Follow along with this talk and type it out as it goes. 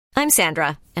I'm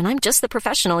Sandra, and I'm just the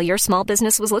professional your small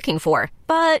business was looking for.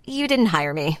 But you didn't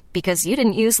hire me because you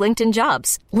didn't use LinkedIn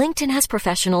Jobs. LinkedIn has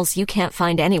professionals you can't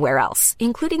find anywhere else,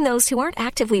 including those who aren't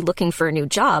actively looking for a new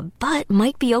job, but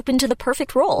might be open to the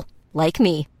perfect role, like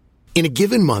me. In a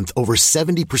given month, over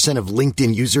 70% of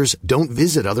LinkedIn users don't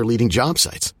visit other leading job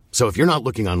sites. So if you're not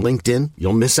looking on LinkedIn,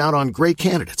 you'll miss out on great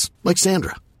candidates like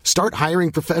Sandra. Start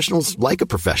hiring professionals like a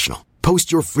professional.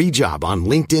 Post your free job on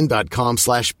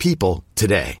linkedin.com/people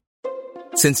today.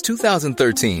 Since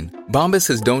 2013, Bombas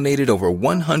has donated over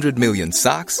 100 million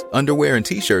socks, underwear, and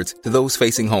T-shirts to those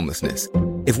facing homelessness.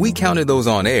 If we counted those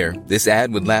on air, this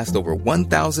ad would last over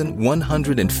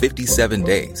 1,157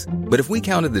 days. But if we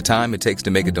counted the time it takes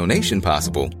to make a donation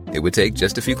possible, it would take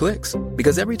just a few clicks.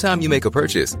 Because every time you make a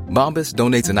purchase, Bombas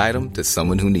donates an item to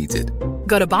someone who needs it.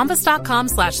 Go to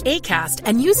bombas.com/ACAST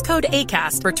and use code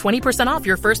ACAST for 20% off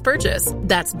your first purchase.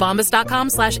 That's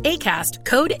bombas.com/ACAST,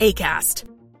 code ACAST.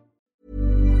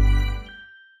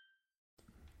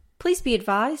 Please be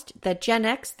advised that Gen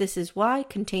X This Is Why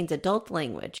contains adult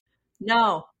language.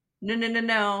 No, don't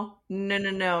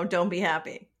be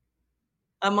happy.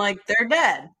 I'm like, they're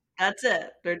dead. That's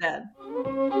it. They're dead.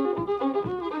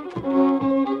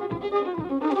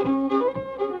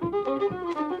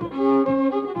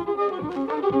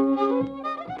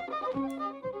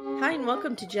 Hi, and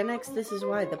welcome to Gen X This Is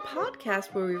Why, the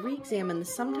podcast where we re-examine the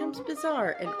sometimes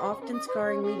bizarre and often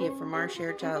scarring media from our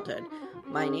shared childhood.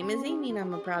 My name is Amy, and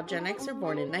I'm a proud Gen Xer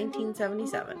born in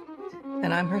 1977.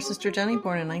 And I'm her sister Jenny,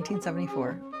 born in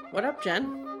 1974. What up,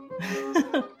 Jen?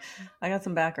 I got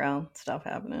some background stuff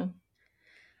happening.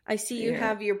 I see you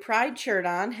have your Pride shirt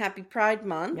on. Happy Pride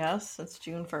Month. Yes, it's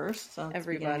June 1st. So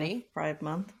everybody. Pride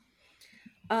Month.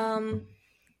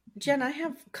 Jen, I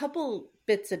have a couple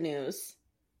bits of news.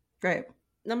 Great.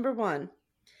 Number one,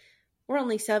 we're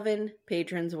only 7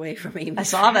 patrons away from Amy. I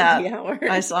saw that.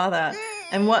 I saw that.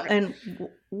 And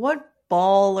what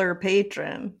baller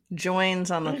patron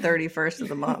joins on the 31st of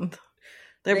the month?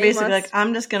 They're basically like,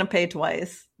 I'm just going to pay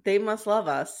twice. They must love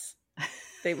us.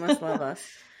 They must love us.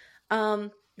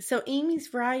 So Amy's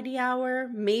Variety Hour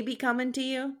may be coming to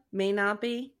you, may not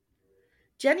be.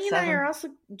 Jenny and I are also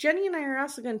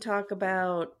going to talk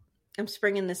about, I'm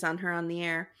springing this on her on the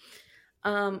air.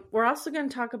 We're also going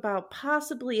to talk about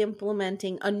possibly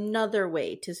implementing another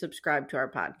way to subscribe to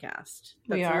our podcast.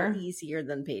 That's a little easier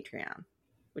than Patreon,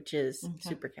 which is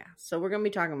Supercast. So we're going to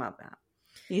be talking about that.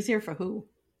 Easier for who?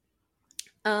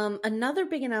 Another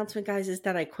big announcement, guys, is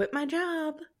that I quit my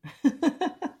job.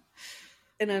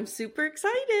 And I'm super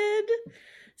excited.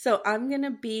 So I'm going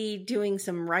to be doing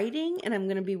some writing, and I'm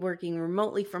going to be working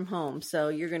remotely from home. So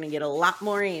you're going to get a lot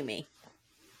more Amy,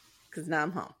 because now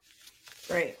I'm home.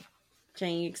 Great.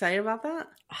 Jane, you excited about that?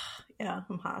 Yeah,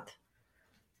 I'm hot.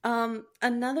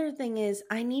 Another thing is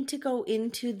I need to go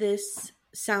into this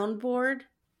soundboard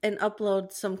and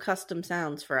upload some custom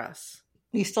sounds for us.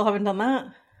 You still haven't done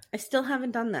that? I still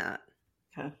haven't done that.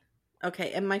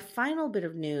 Okay, and my final bit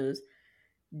of news.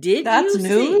 That's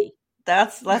new? See?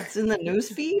 That's in the news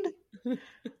feed?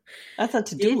 That's a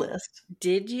to-do list.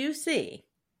 Did you see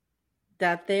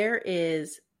that there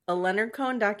is a Leonard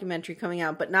Cohen documentary coming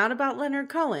out, but not about Leonard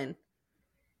Cohen,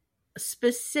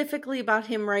 specifically about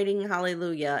him writing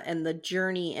Hallelujah and the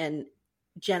journey and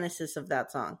genesis of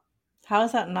that song? How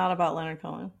is that not about Leonard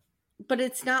Cohen? But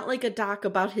it's not like a doc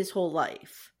about his whole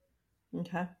life.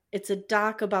 Okay. It's a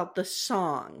doc about the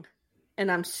song. And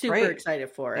I'm super excited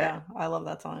for it. Yeah, I love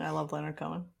that song. I love Leonard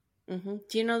Cohen. Mm-hmm.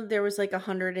 Do you know there was like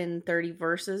 130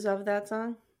 verses of that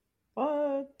song?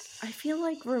 What? I feel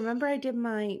like, remember I did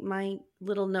my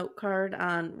little note card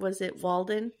on, was it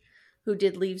Walden, who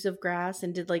did Leaves of Grass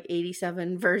and did like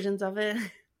 87 versions of it?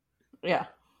 Yeah.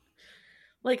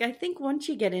 Like, I think once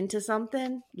you get into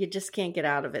something, you just can't get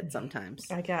out of it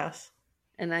sometimes. I guess.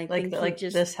 And I think like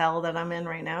just this hell that I'm in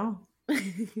right now.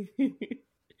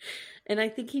 And I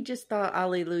think he just thought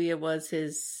Alleluia was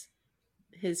his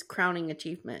crowning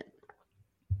achievement.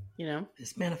 You know?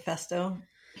 His manifesto.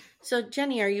 So,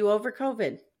 Jenny, are you over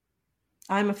COVID?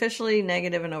 I'm officially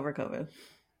negative and over COVID.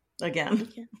 Again.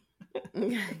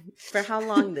 For how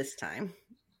long this time?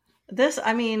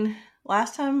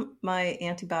 Last time my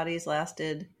antibodies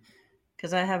lasted,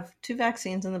 because I have 2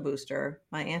 vaccines in the booster,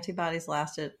 my antibodies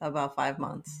lasted about 5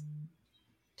 months.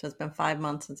 So it's been 5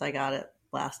 months since I got it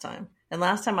last time. And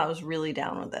last time I was really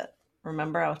down with it.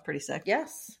 Remember, I was pretty sick.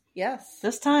 Yes.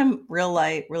 This time, real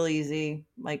light, real easy,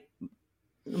 like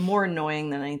more annoying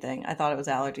than anything. I thought it was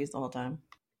allergies the whole time.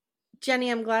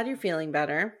 Jenny, I'm glad you're feeling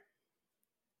better.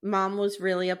 Mom was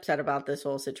really upset about this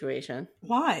whole situation.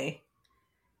 Why?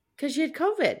 Because you had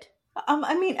COVID.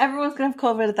 Everyone's going to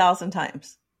have COVID 1,000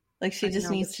 times. Like, she just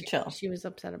needs to chill. She was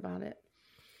upset about it.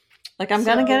 Like, I'm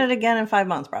going to get it again in 5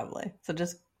 months, probably. So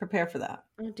just prepare for that.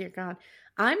 Oh, dear God.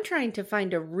 I'm trying to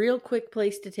find a real quick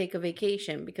place to take a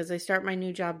vacation because I start my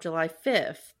new job July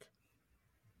 5th.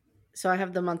 So I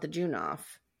have the month of June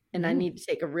off. And I need to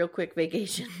take a real quick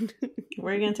vacation.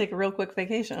 Where are you going to take a real quick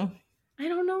vacation? I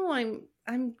don't know.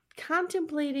 I'm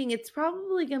contemplating. It's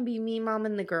probably going to be me, Mom,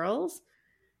 and the girls.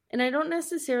 And I don't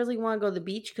necessarily want to go to the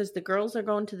beach because the girls are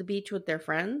going to the beach with their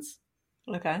friends.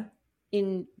 Okay.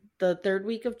 In the third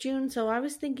week of June. So I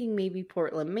was thinking maybe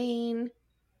Portland, Maine.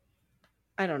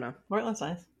 I don't know. Portland's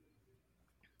nice.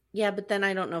 Yeah, but then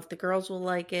I don't know if the girls will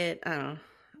like it. I don't know.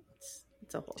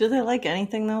 It's a whole Do they like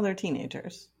anything, though? They're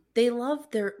teenagers.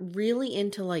 They're really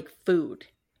into like food.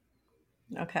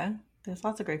 Okay. There's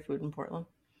lots of great food in Portland.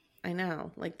 I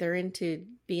know. Like they're into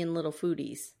being little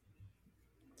foodies.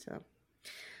 So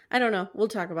I don't know. We'll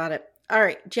talk about it. All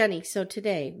right, Jenny. So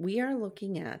today we are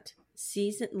looking at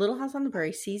Little House on the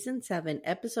Prairie, season 7,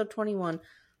 episode 21,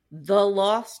 The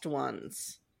Lost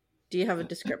Ones. Do you have a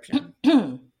description?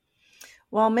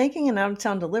 While making an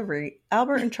out-of-town delivery,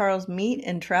 Albert and Charles meet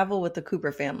and travel with the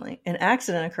Cooper family. An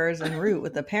accident occurs en route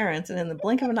with the parents, and in the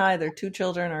blink of an eye, their 2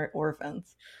 children are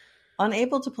orphans.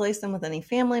 Unable to place them with any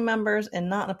family members and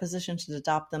not in a position to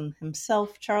adopt them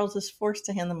himself, Charles is forced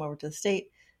to hand them over to the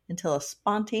state until a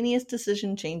spontaneous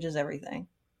decision changes everything.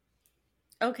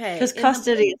 Okay. Because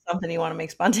custody is something you want to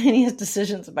make spontaneous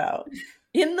decisions about.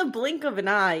 In the blink of an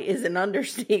eye is an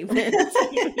understatement.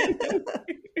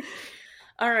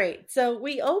 All right. So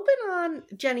we open on,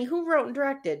 Jenny, who wrote and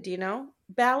directed? Do you know?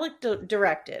 Ballack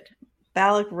directed.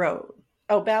 Ballack wrote.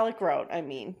 Oh, Ballack wrote, I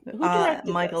mean. Who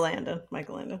directed Michael this? Landon.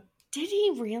 Michael Landon. Did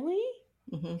he really?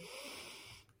 Mm-hmm.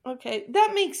 Okay.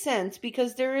 That makes sense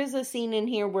because there is a scene in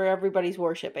here where everybody's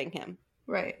worshiping him.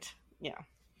 Right. Yeah.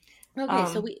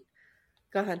 Okay. So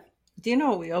go ahead. Do you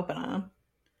know what we open on?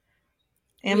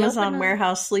 Amazon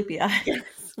warehouse Sleepy Eye. Yes,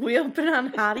 we open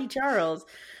on Hottie Charles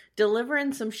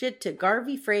delivering some shit to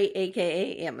Garvey Freight,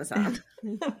 aka Amazon.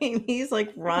 I mean, he's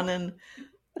like running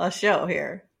a show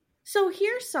here. So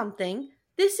here's something.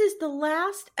 This is the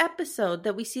last episode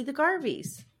that we see the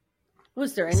Garveys.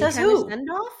 Was there any kind of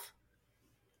send-off?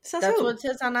 That's what it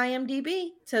says on IMDb.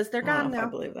 It says they're gone now. I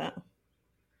believe that.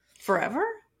 Forever?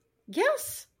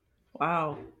 Yes.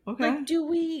 Wow. Okay. Like, do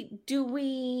we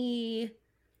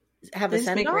have a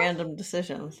send-off? They make random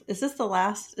decisions. Is this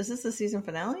the season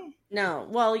finale? No.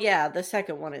 Well, yeah, the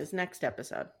second one is next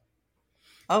episode.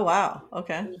 Oh, wow.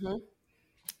 Okay.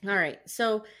 Mm-hmm. All right.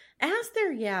 So as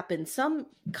they're yapping, some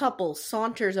couple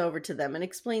saunters over to them and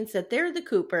explains that they're the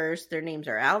Coopers. Their names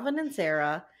are Alvin and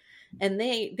Sarah. And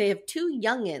they have 2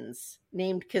 youngins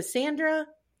named Cassandra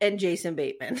and Jason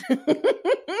Bateman.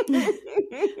 I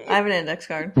have an index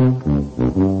card.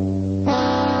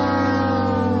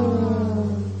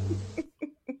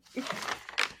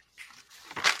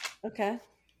 Okay.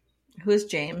 Who's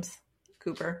James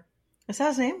Cooper? Is that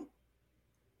his name?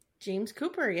 James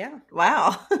Cooper, yeah.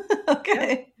 Wow.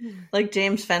 Okay. Yeah. Like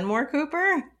James Fenmore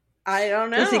Cooper? I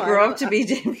don't know. Does he grow up to be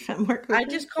James Fenmore Cooper? I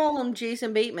just call him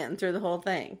Jason Bateman through the whole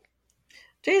thing.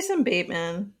 Jason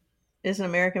Bateman is an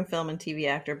American film and TV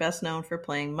actor best known for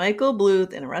playing Michael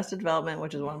Bluth in Arrested Development,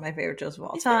 which is one of my favorite shows of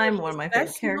all time. One of my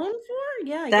favorite characters. Known for?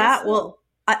 Yeah, I guess so. Well,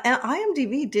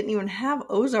 IMDb didn't even have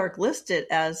Ozark listed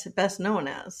as best known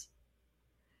as.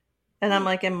 And I'm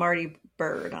like, and Marty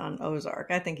Byrde on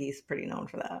Ozark. I think he's pretty known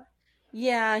for that.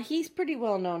 Yeah, he's pretty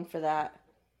well known for that.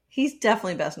 He's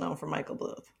definitely best known for Michael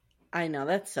Bluth. I know,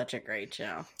 that's such a great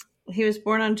show. He was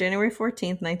born on January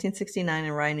 14th, 1969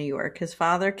 in Rye, New York. His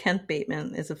father, Kent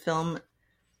Bateman, is a film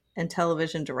and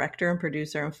television director and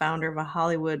producer and founder of a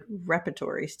Hollywood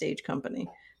repertory stage company.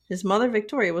 His mother,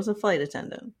 Victoria, was a flight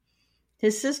attendant.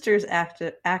 His sister's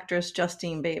actress,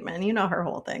 Justine Bateman. You know her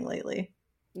whole thing lately.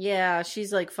 Yeah,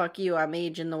 she's like, fuck you, I'm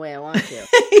aging the way I want to.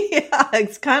 Yeah,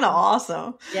 it's kind of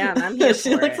awesome. Yeah, and I'm here for it.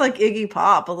 She looks like Iggy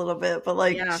Pop a little bit, but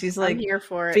like she's like I'm here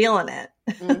for it. Feeling it.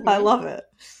 Mm-hmm. I love it.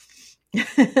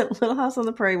 Little House on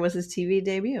the Prairie was his TV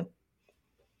debut.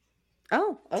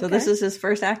 Oh, okay. So this is his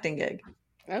first acting gig.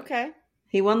 Okay.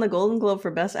 He won the Golden Globe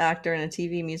for Best Actor in a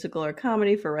TV musical or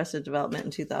comedy for Arrested Development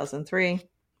in 2003.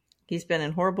 He's been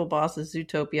in Horrible Bosses,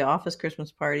 Zootopia, Office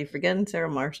Christmas Party, Forgetting Sarah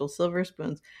Marshall, Silver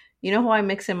Spoons. You know who I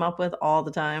mix him up with all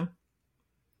the time?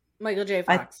 Michael J.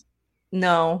 Fox.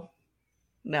 No.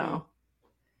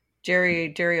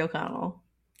 Jerry O'Connell.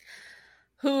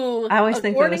 Who, I always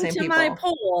think they're the same people. According to my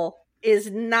poll, is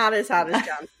not as hot as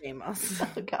John Stamos.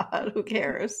 Oh, God, who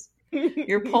cares?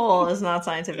 Your poll is not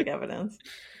scientific evidence.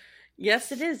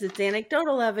 Yes, it is. It's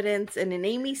anecdotal evidence, and in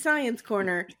Amy's Science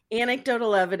Corner,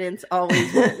 anecdotal evidence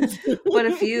always wins. But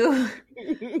if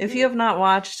you have not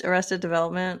watched Arrested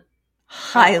Development,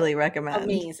 highly recommend.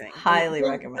 Amazing. Highly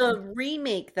recommend. The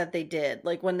remake that they did,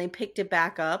 like when they picked it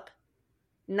back up,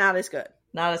 not as good.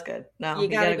 Not as good. No, you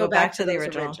gotta go back to the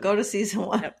original. Go to season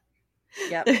 1.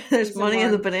 Yep. There's Season money 1.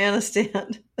 in the banana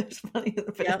stand. There's money in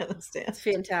the banana stand. It's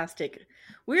fantastic.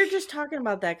 We were just talking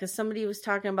about that because somebody was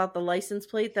talking about the license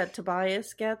plate that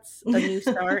Tobias gets. A new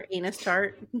start, anus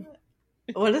tart.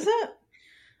 What is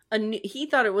it? He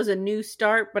thought it was a new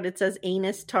start, but it says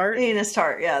anus tart. Anus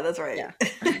tart. Yeah, that's right. Yeah.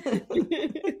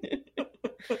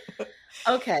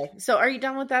 Okay, so are you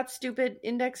done with that stupid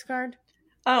index card?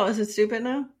 Oh, is it stupid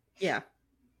now? Yeah.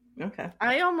 Okay.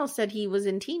 I almost said he was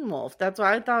in Teen Wolf. That's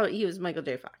why I thought he was Michael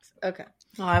J. Fox. Okay.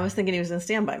 Oh, I was thinking he was in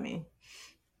Stand By Me.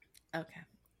 Okay.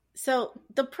 So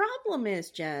the problem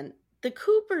is, Jen, the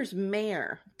Cooper's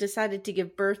mare decided to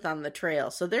give birth on the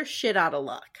trail, so they're shit out of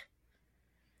luck.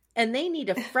 And they need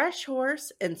a fresh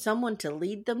horse and someone to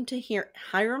lead them to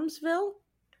Hiramsville.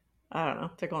 I don't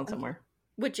know. They're going somewhere.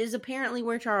 Which is apparently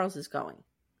where Charles is going.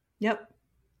 Yep.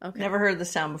 Okay. Never heard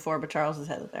this town before, but Charles is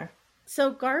headed there.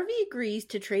 So Garvey agrees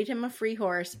to trade him a free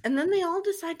horse, and then they all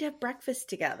decide to have breakfast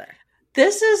together.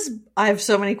 I have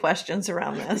so many questions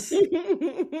around this.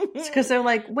 It's because they're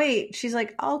like, wait, she's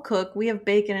like, I'll cook. We have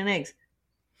bacon and eggs.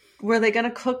 Were they going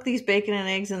to cook these bacon and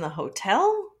eggs in the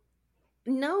hotel?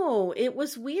 No, it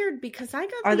was weird because I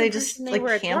got Are the they impression just they like were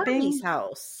at camping? Garvey's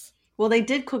house. Well, they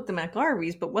did cook them at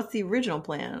Garvey's, but what's the original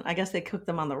plan? I guess they cooked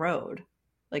them on the road,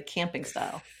 like camping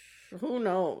style. Who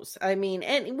knows? I mean,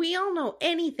 and we all know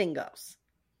anything goes.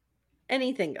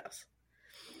 Anything goes.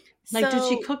 Like, did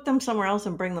she cook them somewhere else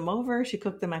and bring them over? She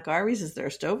cooked them at Garvey's? Is there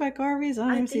a stove at Garvey's? I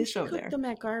don't even see a stove there. I think she cooked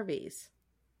them at Garvey's.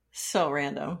 So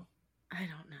random. I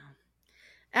don't know.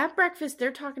 At breakfast,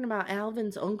 they're talking about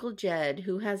Alvin's Uncle Jed,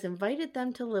 who has invited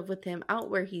them to live with him out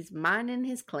where he's mining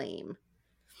his claim.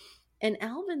 And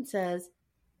Alvin says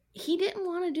he didn't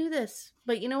want to do this,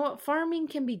 but you know what? Farming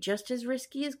can be just as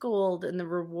risky as gold and the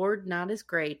reward not as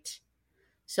great.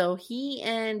 So he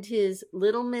and his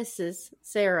little Mrs.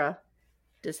 Sarah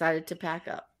decided to pack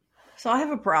up. So I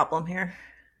have a problem here.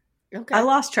 Okay. I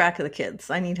lost track of the kids.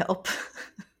 I need help.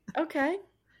 Okay.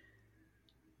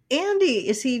 Andy,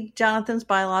 is he Jonathan's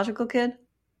biological kid?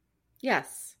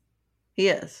 Yes. He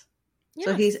is. Yes.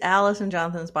 So he's Alice and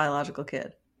Jonathan's biological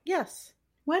kid. Yes.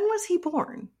 When was he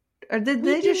born? Or did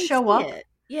they just show up? It.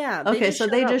 Yeah. Okay, so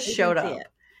they just showed up.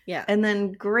 Yeah. And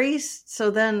then Grace,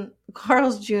 so then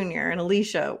Carl's Jr. and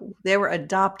Alicia, they were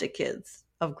adopted kids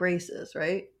of Grace's,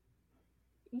 right?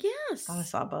 Yes. I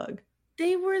saw a bug.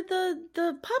 They were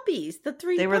the puppies, the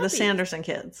three They were puppies. the Sanderson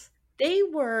kids. They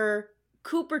were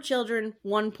Cooper Children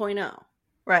 1.0.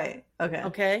 Right. Okay.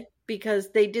 Okay?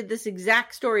 Because they did this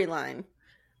exact storyline.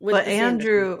 But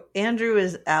Andrew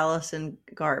is Alice and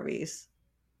Garvey's.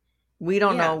 We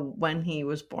don't know when he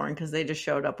was born because they just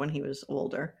showed up when he was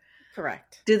older.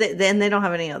 Correct. Do they? Then they don't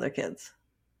have any other kids.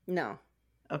 No.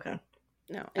 Okay.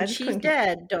 No. And she's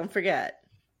dead, don't forget.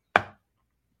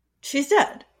 She's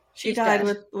dead. She died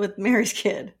dead. with Mary's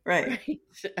kid. Right.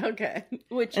 Okay.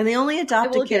 And the only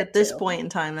adopted kid at this to. point in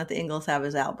time that the Ingalls have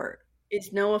is Albert.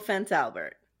 It's no offense,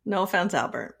 Albert. No offense,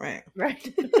 Albert. Right.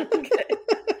 Right. Okay.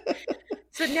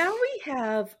 So now we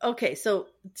have, okay, so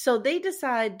they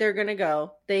decide they're going to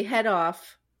go. They head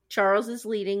off. Charles is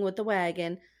leading with the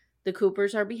wagon. The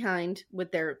Coopers are behind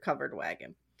with their covered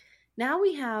wagon. Now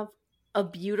we have a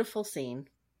beautiful scene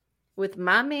with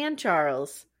my man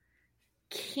Charles,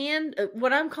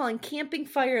 what I'm calling camping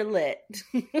fire lit.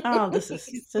 Oh, this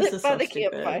is so stupid.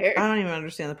 Campfire. I don't even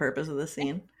understand the purpose of this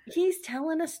scene. He's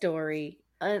telling a story,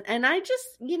 and I just,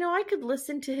 I could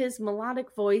listen to his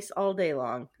melodic voice all day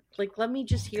long. Like, let me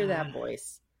just hear that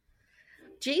voice.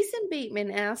 Jason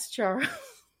Bateman asked Charles.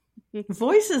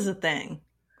 Voice is a thing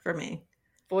for me.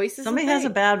 Voice is Somebody a thing. has a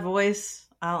bad voice.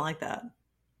 I don't like that.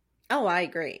 Oh, I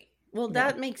agree. Well,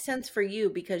 that makes sense for you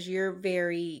because you're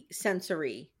very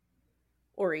sensory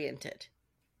oriented.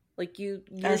 Like your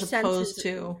as opposed senses,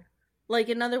 to, like,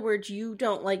 in other words, you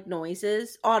don't like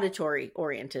noises. Auditory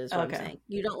oriented is what I'm saying.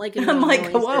 You don't like. I'm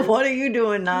like, noises. what are you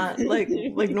doing? Not like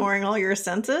ignoring all your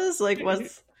senses? Like,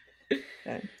 what's?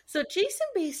 Okay. So Jason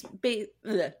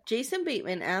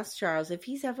Bateman asked Charles if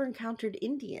he's ever encountered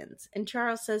Indians, and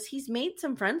Charles says he's made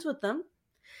some friends with them.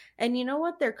 And you know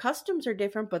what? Their customs are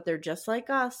different, but they're just like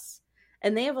us.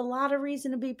 And they have a lot of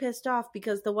reason to be pissed off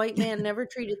because the white man never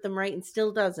treated them right and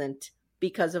still doesn't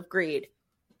because of greed.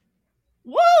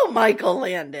 Whoa, Michael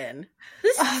Landon.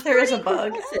 This is there is a bug.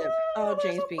 Aggressive. Oh,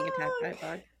 James being attacked by a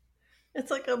bug.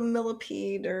 It's like a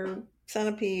millipede or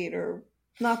centipede or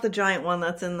Not the giant one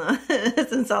that's in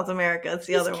it's in South America. It's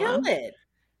the other one. Kill it.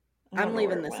 I'm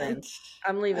leaving this in.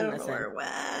 I'm leaving this in. I don't know where it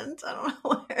went. I don't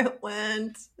know where it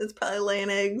went. It's probably laying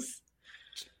eggs.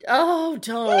 Oh,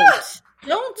 don't.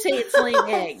 Don't say it's laying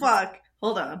eggs. Fuck.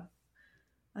 Hold on.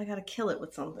 I gotta kill it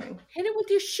with something. Hit it with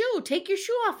your shoe. Take your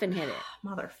shoe off and hit it.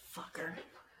 Motherfucker.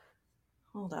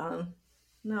 Hold on.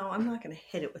 No, I'm not gonna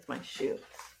hit it with my shoe.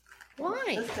 Why?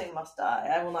 This thing must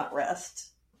die. I will not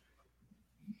rest.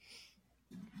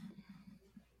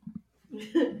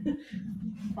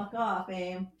 Fuck off,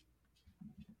 aim.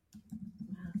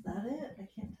 Is that it? I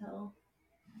can't tell.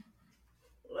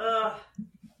 Ugh.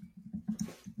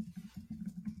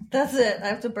 That's it. I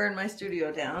have to burn my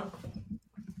studio down.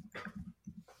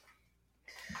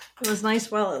 It was nice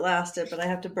while it lasted, but I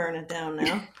have to burn it down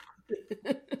now.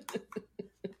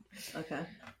 Okay.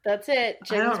 That's it.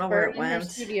 Jenny's I don't know where it went. Her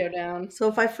studio down. So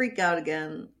if I freak out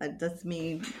again, that's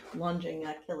me lunging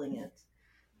at killing it.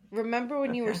 Remember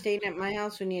when you were staying at my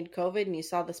house when you had COVID and you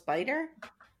saw the spider?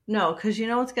 No, because you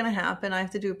know what's going to happen? I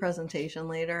have to do a presentation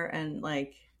later, and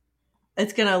like,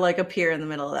 it's going to like appear in the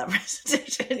middle of that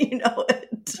presentation. You know it.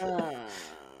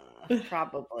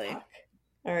 Probably.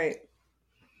 All right.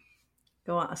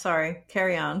 Go on. Sorry.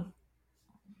 Carry on.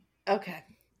 Okay.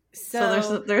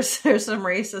 So there's some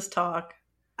racist talk.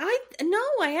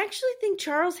 I actually think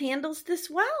Charles handles this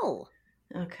well.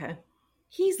 Okay.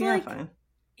 He's fine.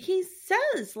 He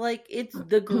says like it's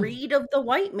the greed of the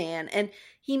white man, and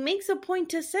he makes a point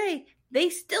to say they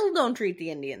still don't treat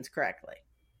the Indians correctly.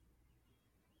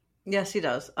 Yes, he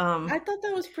does. I thought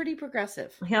that was pretty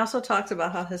progressive. He also talks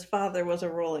about how his father was a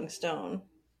Rolling Stone.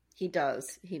 He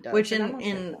does. Which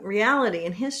in reality,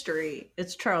 in history,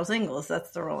 it's Charles Ingalls that's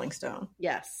the Rolling Stone.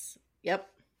 Yes. Yep.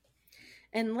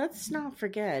 And let's not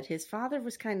forget, his father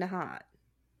was kind of hot.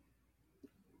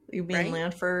 You mean right?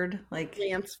 Lansford?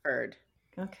 Lansford.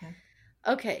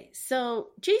 Okay, so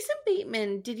Jason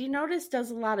Bateman, did you notice,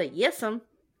 does a lot of yes'm.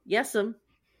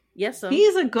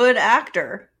 He's a good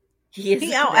actor. He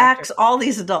outacts all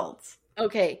these adults.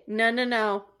 Okay,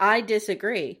 no. I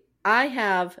disagree. I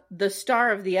have the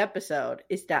star of the episode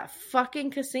is that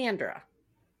fucking Cassandra.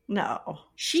 No.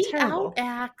 She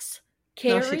outacts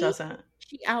Carrie. No, she doesn't.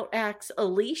 She outacts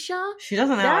Alicia. She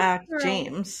doesn't outact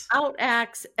James.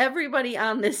 Outacts everybody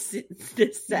on this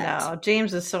set. No,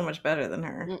 James is so much better than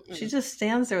her. Mm-mm. She just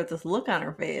stands there with this look on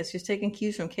her face. She's taking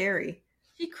cues from Carrie.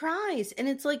 She cries, and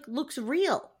it's like looks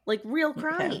real, like real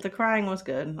crying. Okay, the crying was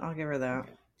good. I'll give her that.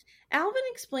 Alvin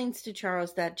explains to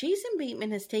Charles that Jason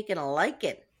Bateman has taken a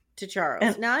liking to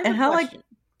Charles. And how question.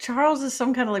 Charles is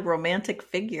some kind of romantic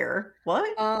figure.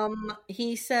 What?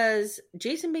 He says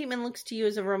Jason Bateman looks to you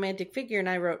as a romantic figure, and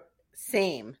I wrote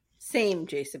same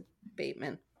Jason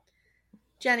Bateman.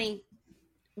 Jenny,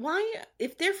 why?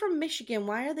 If they're from Michigan,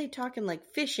 why are they talking like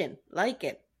fishing? Like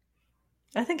it?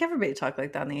 I think everybody talked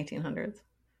like that in the 1800s.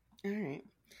 All right.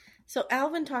 So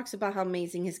Alvin talks about how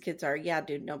amazing his kids are. Yeah,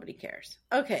 dude, nobody cares.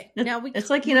 Okay, now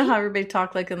it's like, you know how everybody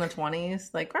talked like in the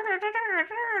 20s? Like,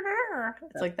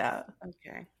 it's like that.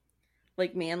 Okay.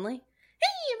 Like Manly? Hey,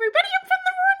 everybody, I'm from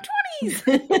the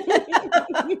Roaring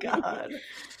 20s. Oh, God.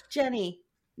 Jenny,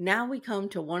 now we come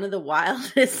to one of the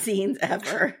wildest scenes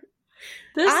ever.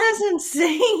 This is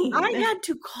insane. I had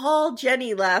to call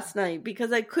Jenny last night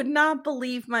because I could not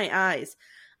believe my eyes.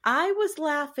 I was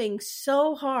laughing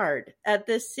so hard at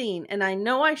this scene, and I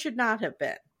know I should not have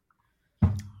been.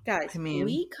 Guys,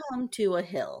 we come to a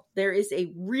hill. There is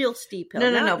a real steep hill.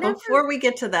 No. Before we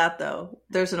get to that, though,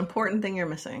 there's an important thing you're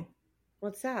missing.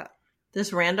 What's that?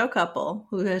 This rando couple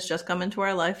who has just come into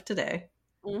our life today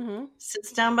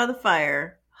sits down by the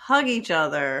fire, hug each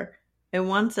other, and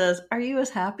one says, "Are you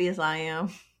as happy as I am?"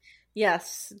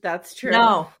 Yes, that's true.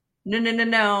 No. Don't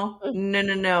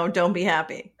be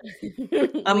happy.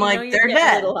 I'm like, they're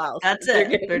dead. That's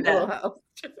it. They're dead.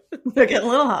 They're getting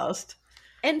little housed.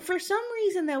 And for some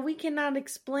reason that we cannot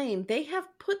explain, they have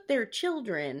put their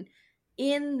children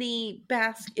in the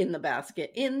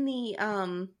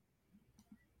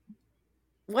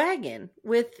wagon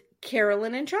with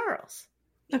Carolyn and Charles.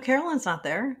 No, Carolyn's not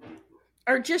there.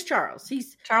 Or just Charles.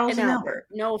 He's Charles and Albert.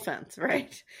 No offense,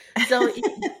 right? So,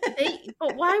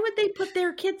 but why would they put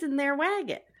their kids in their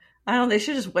wagon? I don't know. They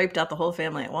should have just wiped out the whole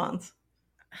family at once.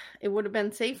 It would have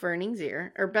been safer and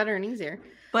easier, or better and easier.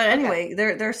 But anyway,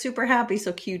 they're super happy.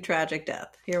 So cue tragic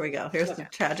death. Here we go. Here's the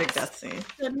tragic death scene.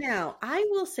 So now I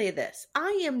will say this: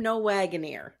 I am no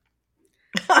wagoneer.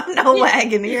 I'm no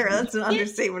wagoneer. That's an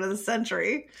understatement of the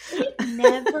century. It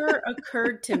never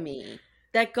occurred to me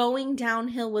that going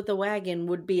downhill with a wagon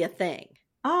would be a thing.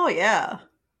 Oh, yeah.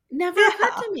 Never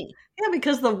occurred to me. Yeah,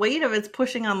 because the weight of it's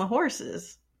pushing on the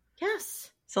horses. Yes.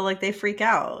 So like they freak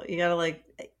out. You gotta like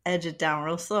edge it down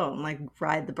real slow and like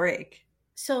ride the brake.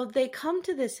 So they come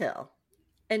to this hill,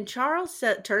 and Charles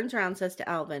turns around and says to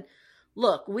Alvin,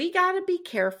 look, we got to be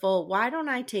careful. Why don't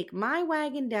I take my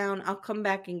wagon down? I'll come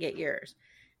back and get yours.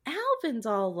 Alvin's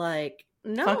all like,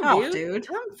 no, Fuck off, dude.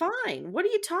 I'm fine. What are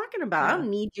you talking about? Yeah. I don't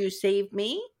need you to save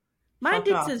me. My Fuck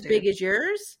dick's off, as dude. big as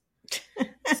yours.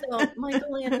 So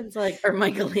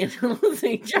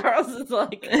Charles is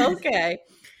like, okay.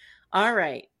 All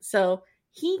right. So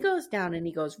he goes down and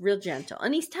he goes real gentle.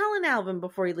 And he's telling Alvin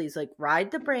before he leaves, like,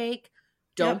 ride the brake.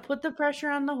 Don't put the pressure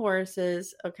on the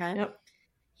horses. Okay. Yep.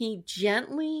 He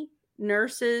gently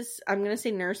nurses, I'm going to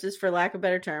say nurses for lack of a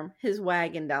better term, his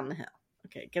wagon down the hill.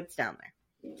 Okay. Gets down there.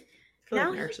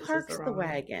 Now he parks the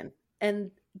wagon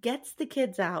and gets the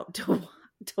kids out to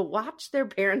watch their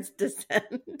parents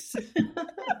descend.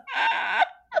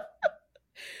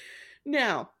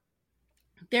 Now,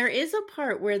 there is a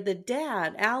part where the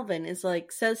dad, Alvin, is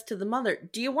like, says to the mother,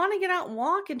 do you want to get out and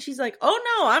walk? And she's like, oh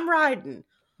no, I'm riding.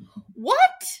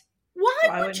 What?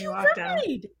 Why would you ride? Down?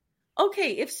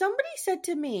 Okay, if somebody said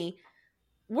to me,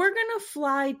 we're going to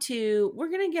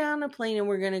get on a plane and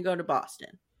we're going to go to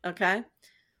Boston. Okay.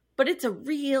 But it's a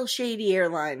real shady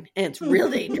airline and it's real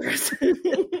dangerous.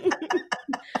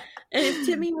 And if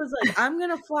Timmy was like, I'm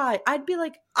going to fly, I'd be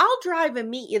like, I'll drive and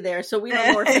meet you there so we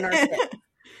don't orphan our kid.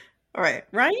 All right.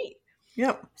 Right?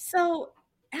 Yep. So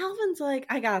Alvin's like,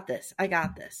 I got this.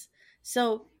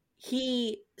 So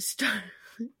he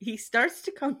starts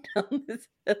to come down this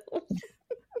hill.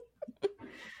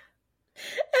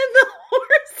 And the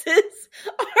horses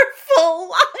are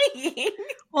flying.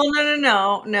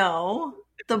 Well, no.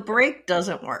 The brake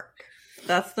doesn't work.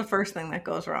 That's the first thing that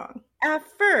goes wrong. At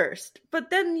first, but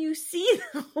then you see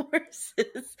the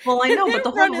horses. Well, I know, but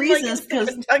the whole reason is because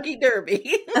Kentucky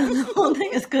Derby. The whole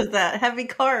thing is because that heavy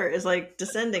car is like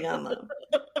descending on them.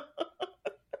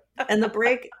 And the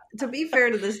brake, to be fair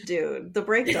to this dude, the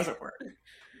brake doesn't work.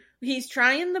 He's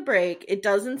trying the brake. It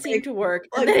doesn't seem to work.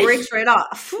 It breaks right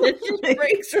off. It just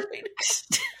breaks right off.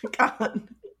 God.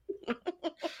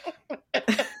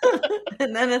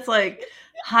 And then it's like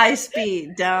high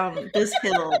speed down this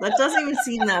hill. That doesn't even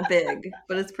seem that big,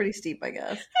 but it's pretty steep, I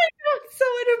guess. I know, it's so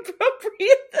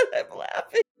inappropriate that I'm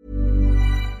laughing.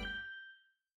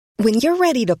 When you're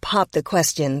ready to pop the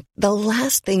question, the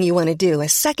last thing you want to do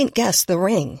is second guess the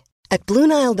ring. At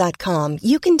BlueNile.com,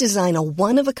 you can design a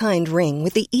one-of-a-kind ring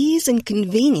with the ease and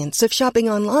convenience of shopping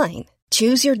online.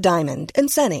 Choose your diamond and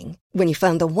setting. When you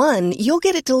find the one, you'll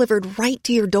get it delivered right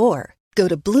to your door. Go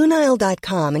to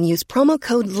BlueNile.com and use promo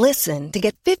code LISTEN to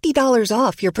get $50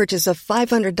 off your purchase of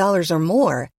 $500 or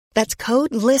more. That's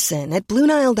code LISTEN at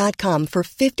BlueNile.com for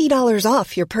 $50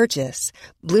 off your purchase.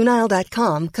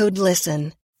 BlueNile.com, code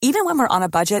LISTEN. Even when we're on a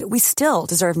budget, we still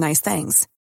deserve nice things.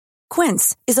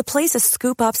 Quince is a place to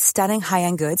scoop up stunning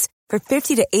high-end goods for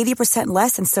 50 to 80%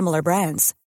 less than similar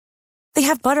brands. They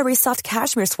have buttery soft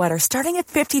cashmere sweaters starting at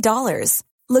 $50,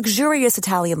 luxurious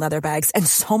Italian leather bags, and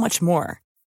so much more.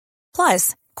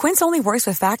 Plus, Quince only works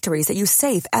with factories that use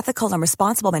safe, ethical, and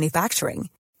responsible manufacturing.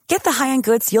 Get the high-end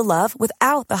goods you'll love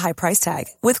without the high price tag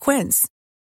with Quince.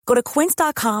 Go to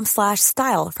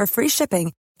quince.com/style for free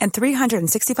shipping and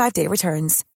 365-day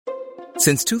returns.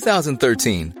 Since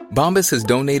 2013, Bombas has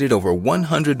donated over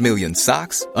 100 million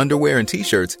socks, underwear, and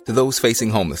T-shirts to those facing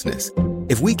homelessness.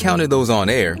 If we counted those on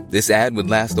air, this ad would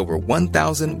last over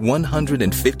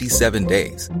 1,157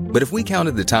 days. But if we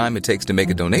counted the time it takes to make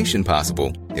a donation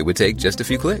possible, it would take just a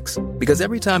few clicks. Because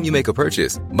every time you make a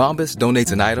purchase, Bombas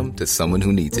donates an item to someone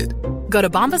who needs it. Go to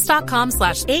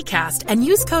bombas.com/ACAST and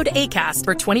use code ACAST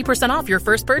for 20% off your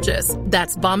first purchase.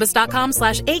 That's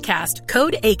bombas.com/ACAST,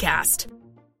 code ACAST.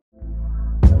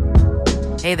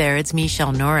 Hey there, it's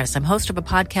Michelle Norris. I'm host of a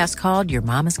podcast called Your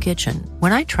Mama's Kitchen.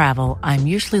 When I travel, I'm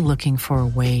usually looking for a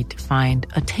way to find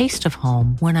a taste of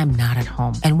home when I'm not at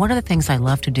home. And one of the things I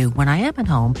love to do when I am at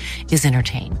home is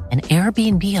entertain. And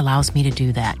Airbnb allows me to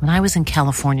do that. When I was in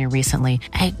California recently,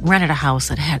 I rented a house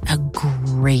that had a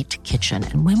great kitchen.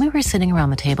 And when we were sitting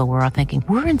around the table, we were all thinking,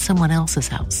 we're in someone else's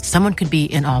house. Someone could be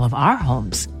in all of our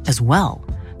homes as well.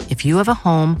 If you have a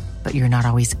home, but you're not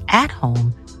always at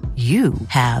home, you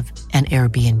have an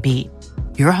Airbnb.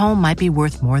 Your home might be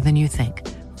worth more than you think.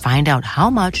 Find out how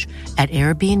much at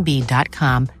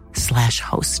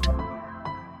airbnb.com/host.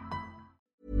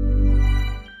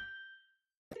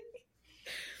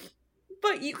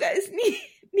 But you guys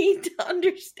need to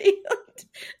understand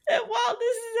that while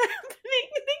this is happening,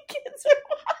 the kids are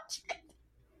watching.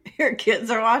 Your kids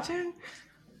are watching?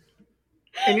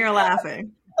 And you're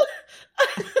laughing.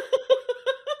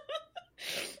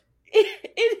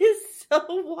 It is so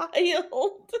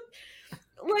wild.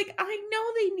 like, I know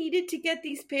they needed to get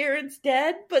these parents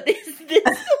dead, but is this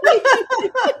the way to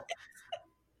do it?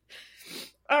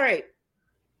 All right.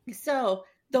 So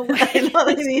the way I know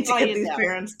they need to get these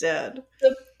parents dead.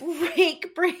 The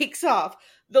brake breaks off.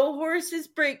 The horses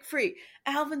break free.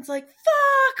 Alvin's like,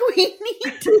 fuck, we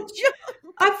need to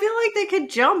jump. I feel like they could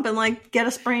jump and like get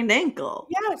a sprained ankle.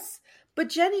 Yes. But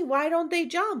Jenny, why don't they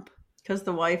jump? Because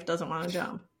the wife doesn't want to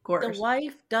jump. Of course. The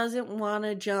wife doesn't want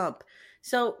to jump.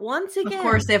 So once again, of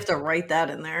course they have to write that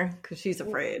in there because she's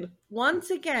afraid. Once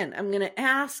again, I'm going to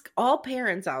ask all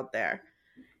parents out there,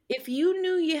 if you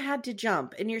knew you had to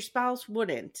jump and your spouse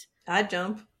wouldn't, I'd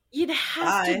jump. You'd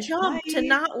have to jump to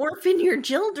not orphan your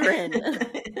children.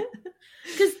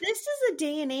 Because this is a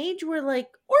day and age where, like,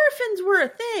 orphans were a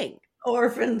thing.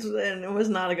 Orphans, and it was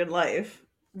not a good life.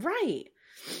 Right.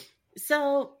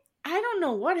 So, I don't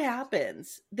know what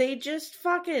happens. They just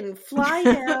fucking fly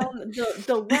down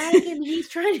the wagon. He's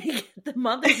trying to get the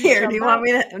mother to Here, jump do you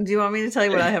want me to tell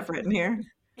you what I have written here?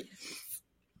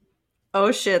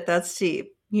 Oh shit, that's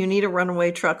steep. You need a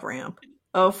runaway truck ramp.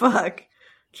 Oh fuck.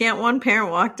 Can't one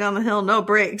parent walk down the hill? No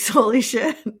brakes. Holy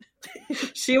shit.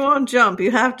 She won't jump.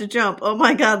 You have to jump. Oh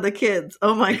my god, the kids.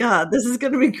 Oh my god, this is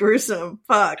going to be gruesome.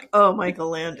 Fuck. Oh, Michael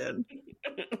Landon.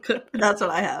 That's what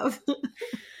I have.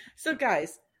 So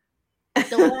guys,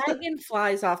 the wagon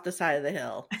flies off the side of the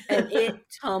hill and it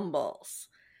tumbles.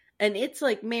 And it's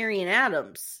like Marian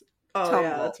Adams tumble. Oh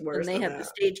yeah, that's worse. And they have the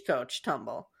stagecoach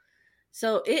tumble.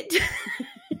 So it...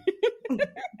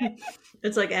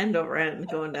 It's like end over end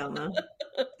going down the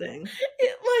thing.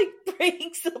 It like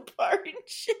breaks apart and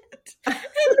shit. And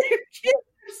their kids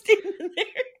are standing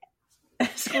there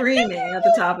screaming at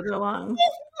the top of their lungs.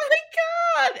 Oh my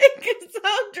god! And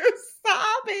Cassandra's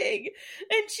sobbing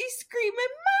and she's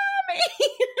screaming,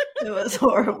 "Mommy!" It was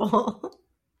horrible.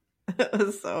 It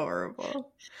was so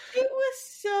horrible. It was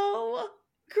so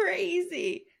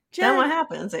crazy. Then what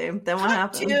happens, Abe? Then what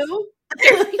happens?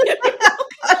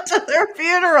 Cut to their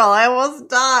funeral. I almost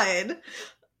died.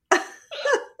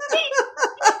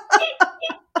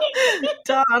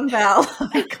 Don Val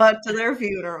cut to their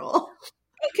funeral.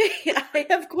 Okay, I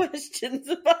have questions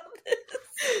about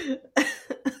this.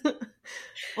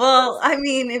 Well, I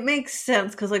mean, it makes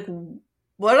sense because, like,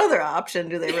 what other option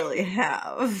do they really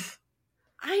have?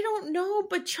 I don't know,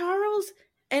 but Charles,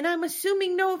 and I'm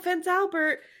assuming, no offense,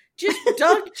 Albert, just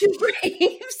dug two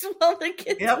graves while the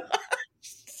kids watched.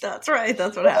 That's right.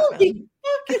 That's what happened.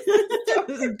 It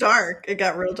was dark. It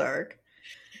got real dark.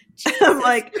 I'm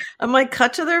like,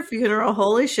 cut to their funeral.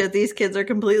 Holy shit, these kids are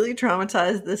completely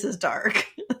traumatized. This is dark.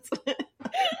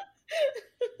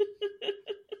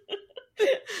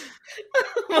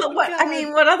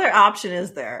 What other option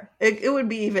is there? It would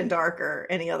be even darker.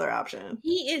 Any other option?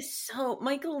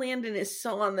 Michael Landon is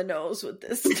so on the nose with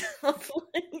this stuff.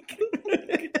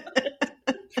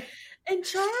 And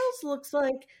Charles looks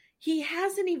like he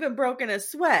hasn't even broken a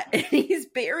sweat, and he's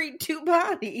buried two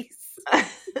bodies. I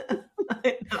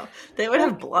know. They would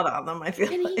have blood on them, I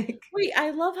feel like. Wait, I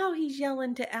love how he's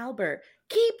yelling to Albert,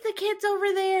 keep the kids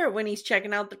over there, when he's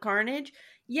checking out the carnage.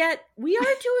 Yet, we are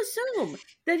to assume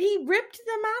that he ripped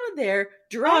them out of there,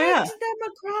 dragged them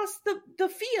across the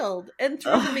field, and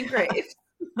threw them in graves.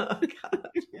 Oh, God.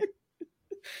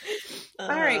 All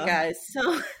right, guys.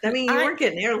 So, I mean, you weren't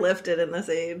getting airlifted in this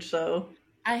age, so...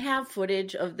 I have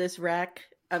footage of this wreck.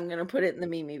 I'm going to put it in the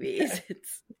Mimi Bees. Okay.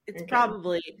 It's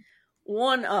probably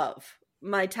one of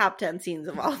my top 10 scenes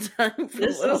of all time.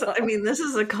 This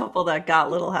is a couple that got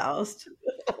Little Housed.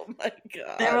 Oh my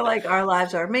God. They were like, our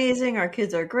lives are amazing. Our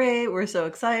kids are great. We're so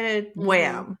excited. Mm-hmm.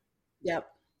 Wham. Yep.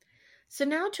 So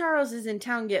now Charles is in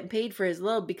town getting paid for his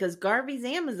load because Garvey's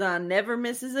Amazon never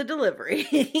misses a delivery.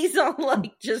 He's all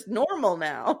like just normal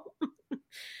now.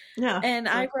 Yeah. And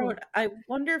I wrote, I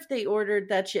wonder if they ordered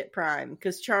that shit Prime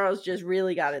because Charles just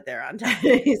really got it there on time.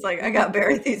 He's like, I got to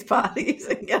bury these bodies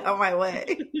and get out of my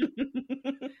way.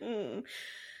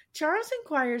 Charles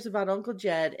inquires about Uncle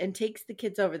Jed and takes the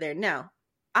kids over there. Now,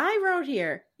 I wrote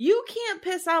here, you can't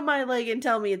piss on my leg and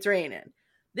tell me it's raining.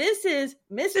 This is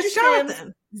Mr. Sims,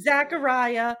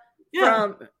 Zachariah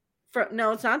from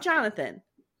no, it's not Jonathan.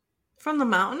 From the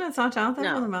mountain? It's not Jonathan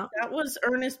from the mountain? That was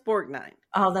Ernest Borgnine.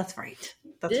 Oh, that's right.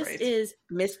 This is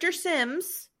Mr.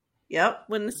 Sims. Yep.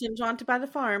 When the Sims want to buy the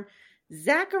farm.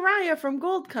 Zachariah from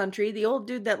Gold Country, the old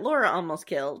dude that Laura almost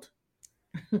killed.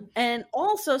 And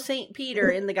also St. Peter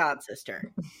in The God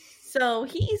Sister. So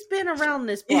he's been around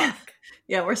this block.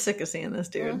 Yeah, we're sick of seeing this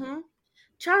dude. Mm-hmm.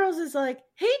 Charles is like,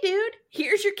 hey, dude,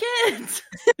 here's your kids.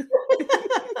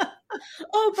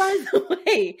 Oh, by the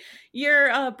way,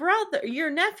 your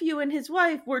nephew and his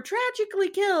wife were tragically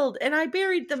killed, and I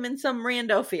buried them in some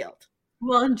rando field.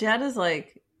 Well, and Jed is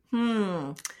like,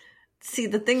 see,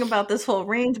 the thing about this whole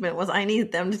arrangement was I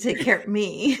needed them to take care of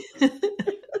me.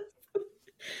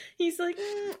 He's like,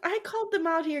 I called them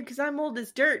out here because I'm old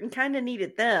as dirt and kind of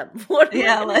needed them. What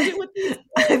am I gonna do with these?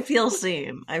 I feel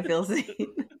seen.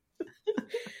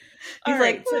 He's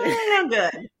like, I'm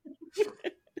good.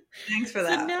 Thanks for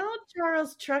that. So now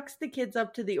Charles trucks the kids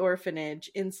up to the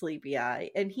orphanage in Sleepy Eye,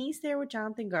 and he's there with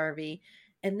Jonathan Garvey.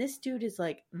 And this dude is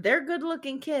like, they're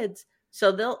good-looking kids,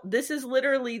 so this is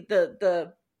literally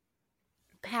the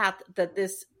path that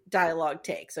this dialogue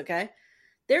takes. Okay,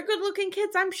 they're good-looking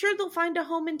kids. I'm sure they'll find a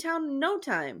home in town in no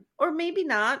time, or maybe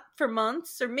not for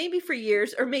months, or maybe for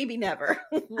years, or maybe never.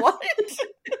 What?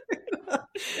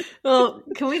 Well,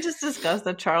 can we just discuss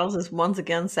that Charles is once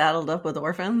again saddled up with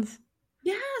orphans?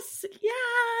 Yes.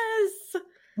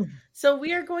 So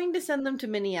we are going to send them to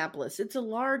Minneapolis. It's a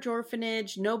large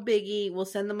orphanage, no biggie. We'll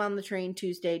send them on the train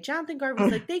Tuesday. Jonathan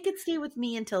Garvey's like, they could stay with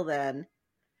me until then.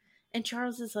 And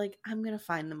Charles is like, I'm going to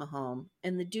find them a home.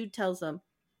 And the dude tells him,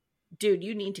 dude,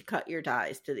 you need to cut your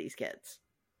ties to these kids.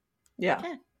 Yeah.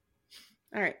 Okay.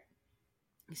 All right.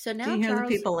 So now do you hear Charles...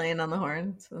 the people laying on the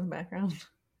horns in the background?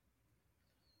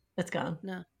 It's gone.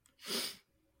 No.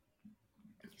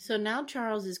 So now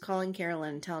Charles is calling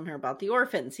Carolyn and telling her about the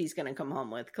orphans he's going to come home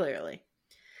with, clearly.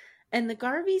 And the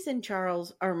Garveys and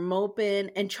Charles are moping,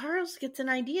 and Charles gets an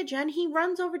idea, Jen. He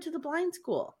runs over to the blind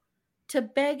school to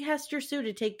beg Hester Sue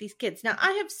to take these kids. Now,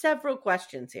 I have several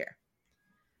questions here.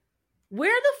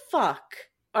 Where the fuck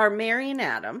are Mary and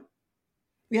Adam?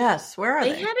 Yes, where are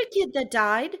they? They had a kid that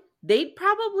died. They'd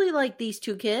probably like these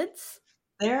two kids.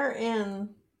 They're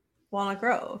in Walnut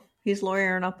Grove. He's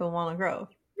lawyering up in Walnut Grove.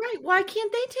 Right. Why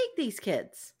can't they take these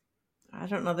kids? I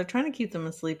don't know. They're trying to keep them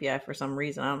in Sleepy Eye for some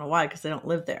reason. I don't know why, because they don't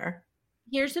live there.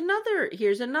 Here's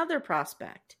another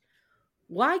prospect.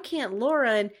 Why can't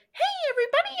Laura and, hey,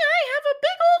 everybody, I have a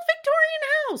big old Victorian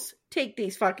house, take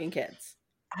these fucking kids?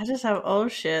 I just have, oh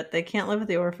shit, they can't live at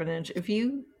the orphanage. If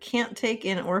you can't take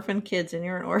in orphan kids and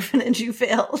you're an orphanage, you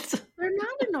failed. They're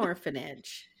not an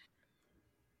orphanage.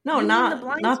 No,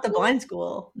 not the blind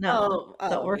school. No,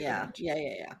 the orphanage.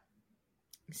 Yeah.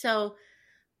 So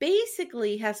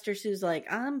basically, Hester Sue's like,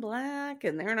 I'm black,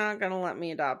 and they're not going to let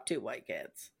me adopt two white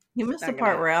kids. You missed the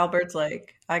part where Albert's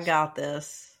like, I got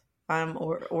this. I'm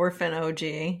orphan OG.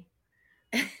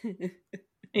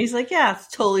 He's like, yeah, it's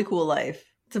a totally cool life.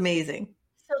 It's amazing.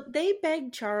 So they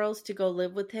begged Charles to go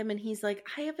live with him, and he's like,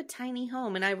 I have a tiny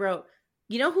home. And I wrote,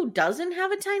 you know who doesn't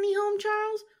have a tiny home,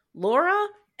 Charles? Laura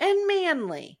and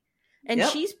Manly. And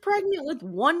she's pregnant with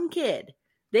one kid.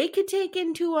 They could take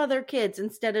in two other kids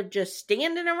instead of just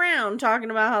standing around talking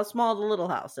about how small the little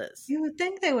house is. You would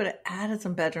think they would have added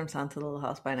some bedrooms onto the little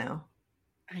house by now.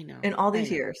 I know. In all these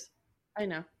years. I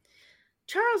know.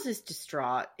 Charles is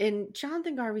distraught. And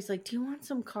Jonathan Garvey's like, do you want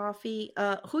some coffee?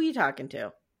 Who are you talking to?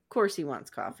 Of course he wants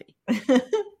coffee.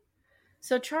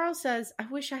 So Charles says, I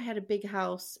wish I had a big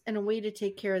house and a way to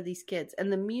take care of these kids.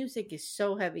 And the music is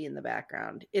so heavy in the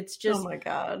background. It's just, oh my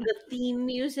God, the theme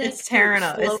music. It's tearing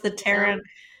up. It's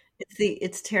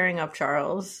tearing up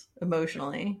Charles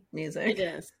emotionally. Music.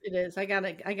 It is. I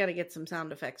gotta get some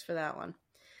sound effects for that one.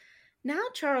 Now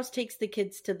Charles takes the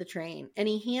kids to the train and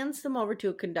he hands them over to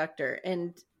a conductor.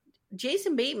 And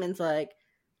Jason Bateman's like,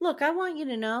 look, I want you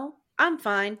to know I'm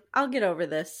fine. I'll get over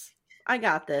this. I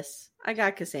got this. I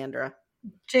got Cassandra.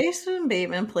 Jason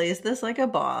Bateman plays this like a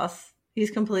boss.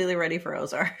 He's completely ready for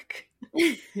Ozark.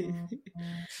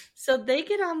 So they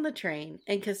get on the train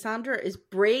and Cassandra is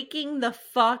breaking the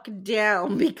fuck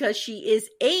down because she is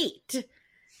 8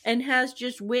 and has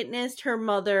just witnessed her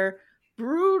mother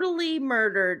brutally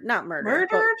murdered,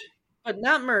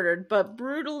 but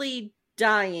brutally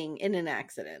dying in an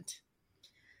accident.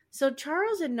 So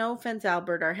Charles and no offense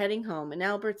Albert are heading home and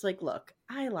Albert's like, look,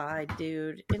 I lied,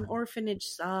 dude. An orphanage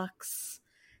sucks.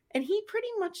 And he pretty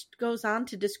much goes on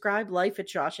to describe life at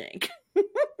Shawshank.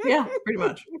 Yeah, pretty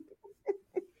much.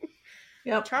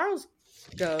 Yep. Charles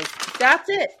goes, that's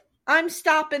it. I'm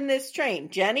stopping this train.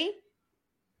 Jenny?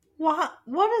 What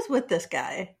is with this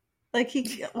guy? Like,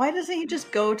 why doesn't he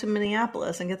just go to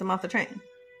Minneapolis and get them off the train?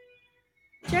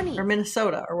 Jenny. Or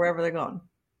Minnesota or wherever they're going.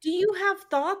 Do you have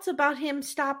thoughts about him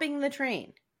stopping the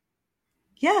train?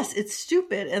 Yes, it's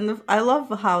stupid. And I love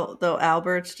how, though,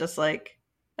 Albert's just like,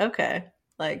 okay,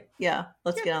 like, yeah,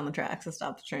 let's get on the tracks and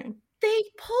stop the train. They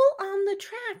pull on the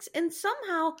tracks, and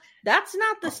somehow that's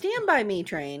not the Stand By Me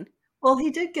train. Well,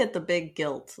 he did get the big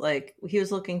guilt. Like, he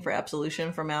was looking for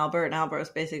absolution from Albert, and Albert was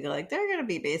basically like, they're going to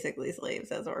be basically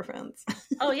slaves as orphans.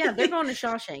 Oh, yeah, they're going to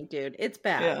Shawshank, dude. It's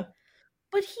bad. Yeah.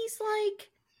 But he's like,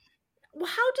 well,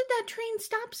 how did that train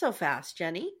stop so fast,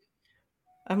 Jenny?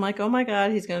 I'm like, oh my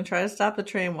God, he's going to try to stop the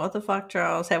train. What the fuck,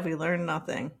 Charles? Have we learned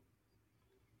nothing?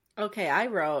 Okay, I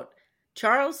wrote,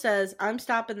 Charles says, I'm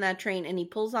stopping that train, and he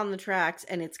pulls on the tracks,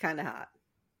 and it's kind of hot.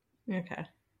 Okay.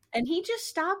 And he just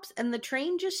stops, and the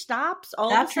train just stops. All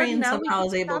that of a sudden, train now somehow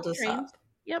is able to stop.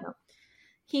 Yep. No.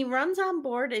 He runs on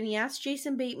board, and he asks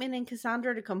Jason Bateman and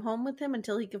Cassandra to come home with him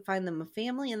until he can find them a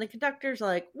family. And the conductor's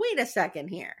like, wait a second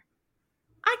here.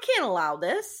 I can't allow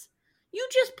this. You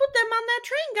just put them on that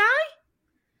train, guy.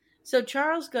 So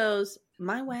Charles goes,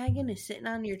 my wagon is sitting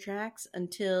on your tracks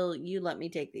until you let me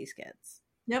take these kids.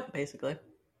 Yep, basically.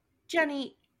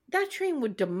 Jenny, that train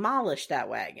would demolish that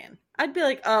wagon. I'd be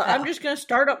like, I'm just going to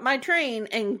start up my train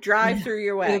and drive through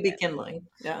your wagon. It would be kindling.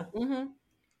 Yeah. Mm-hmm.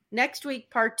 Next week,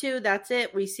 part 2, that's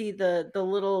it. We see the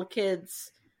little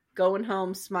kids going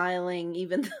home smiling,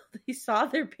 even though they saw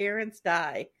their parents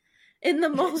die in the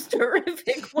most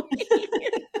horrific way.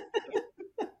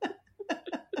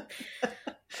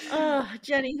 Oh,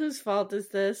 Jenny, whose fault is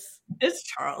this? It's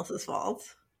Charles's fault.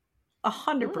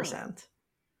 100%.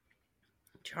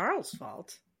 Charles'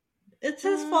 fault? It's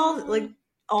his fault, like,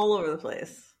 all over the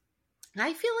place.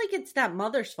 I feel like it's that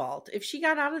mother's fault. If she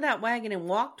got out of that wagon and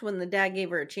walked when the dad gave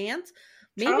her a chance,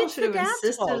 maybe it's the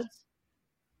dad's fault.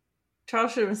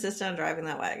 Charles should have insisted on driving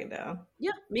that wagon down.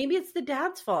 Yeah, maybe it's the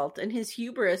dad's fault. And his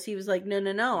hubris, he was like,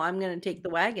 no, I'm going to take the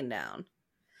wagon down.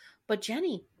 But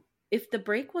Jenny, if the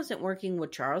brake wasn't working,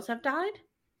 would Charles have died?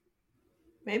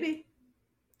 Maybe.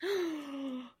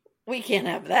 We can't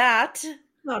have that.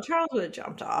 No, Charles would have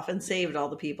jumped off and saved all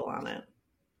the people on it.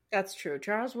 That's true.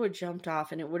 Charles would have jumped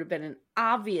off and it would have been an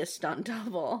obvious stunt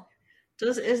double.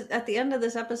 At the end of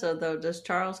this episode, though, does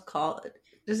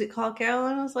he call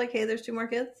Carolyn and was like, hey, there's 2 more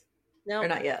kids? No, or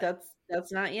not yet.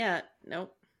 That's not yet.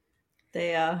 Nope.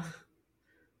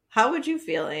 How would you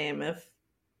feel, Aim, if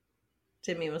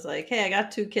Timmy was like, hey, I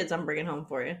got 2 kids I'm bringing home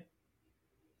for you?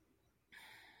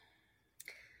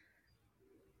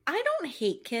 I don't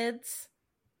hate kids.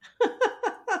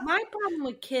 My problem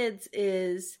with kids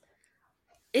is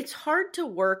it's hard to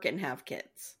work and have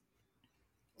kids.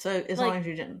 So as long as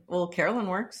you didn't. Well, Carolyn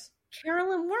works.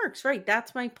 Carolyn works, right?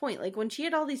 That's my point. Like when she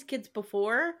had all these kids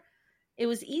before, it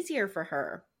was easier for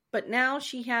her. But now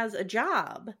she has a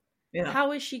job. Yeah.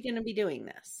 How is she going to be doing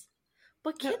this?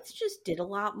 But kids just did a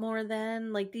lot more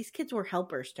then. Like these kids were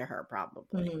helpers to her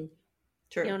probably. Mm-hmm.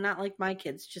 True. You know, not like my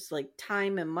kids, just like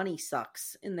time and money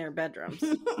sucks in their bedrooms.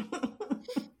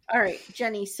 All right,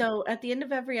 Jenny. So at the end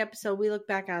of every episode, we look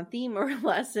back on a theme or a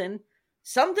lesson,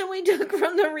 something we took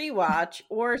from the rewatch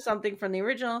or something from the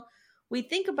original. We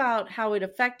think about how it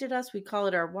affected us. We call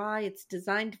it our why. It's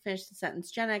designed to finish the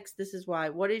sentence. Gen X, this is why.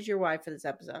 What is your why for this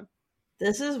episode?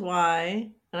 This is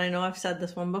why, and I know I've said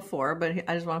this one before, but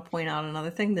I just want to point out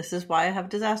another thing. This is why I have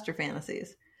disaster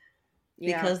fantasies.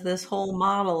 Yeah. Because this whole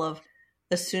model of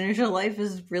as soon as your life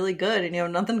is really good and you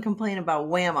have nothing to complain about,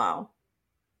 whammo.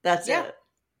 That's it.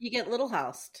 You get Little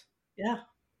Housed. Yeah.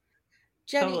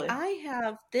 Jenny,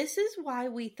 totally. This is why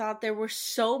we thought there were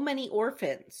so many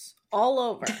orphans all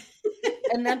over.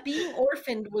 And that being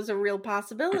orphaned was a real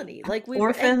possibility. Like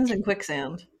orphans and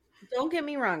quicksand. Don't get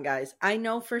me wrong, guys. I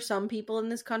know for some people in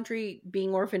this country,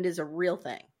 being orphaned is a real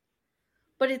thing.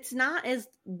 But it's not as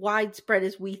widespread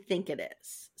as we think it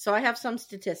is. So I have some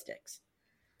statistics.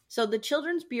 So the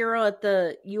Children's Bureau at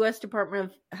the U.S.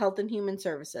 Department of Health and Human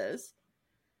Services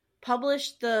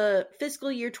published the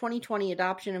fiscal year 2020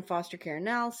 adoption and foster care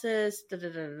analysis.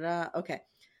 Okay.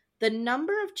 The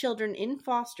number of children in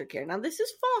foster care, now this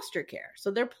is foster care,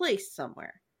 so they're placed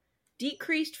somewhere,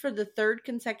 decreased for the 3rd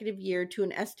consecutive year to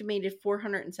an estimated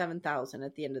 407,000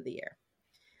 at the end of the year.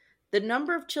 The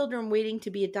number of children waiting to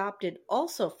be adopted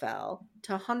also fell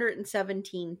to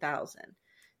 117,000.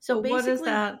 So basically, what is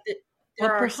that?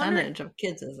 What percentage of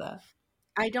kids is that?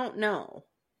 I don't know.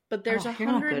 But there's 100.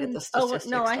 You're not good at the statistics. Oh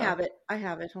no, I have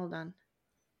it. Hold on.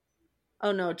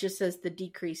 Oh no, it just says the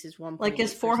decrease is 1. Like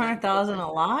is 400,000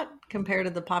 a lot compared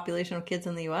to the population of kids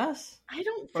in the U.S.? I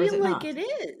don't feel like it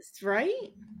is, right?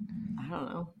 I don't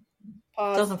know.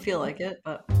 It doesn't feel like it,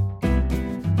 but.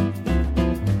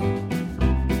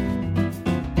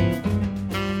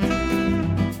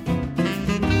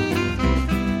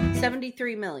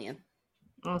 $73 million.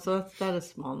 Oh, so that is a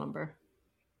small number.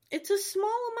 It's a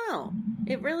small amount.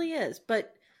 It really is.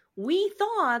 But we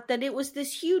thought that it was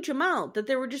this huge amount, that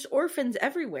there were just orphans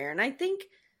everywhere. And I think,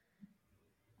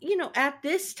 at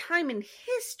this time in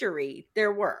history,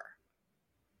 there were.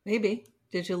 Maybe.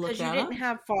 Did you look that up? Because you didn't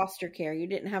have foster care. You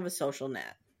didn't have a social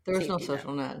net. There was no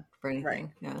social net for anything. Right.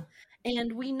 Yeah.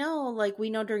 And we know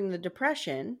during the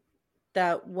Depression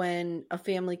that when a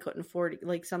family couldn't afford,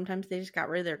 sometimes they just got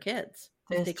rid of their kids.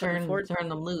 They turned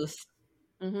them loose.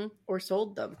 Or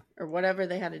sold them or whatever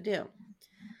they had to do.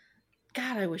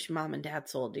 God, I wish mom and dad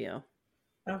sold you.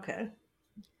 Okay.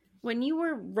 When you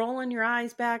were rolling your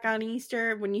eyes back on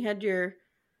Easter, when you had your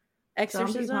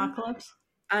exorcism, apocalypse,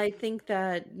 I think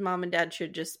that mom and dad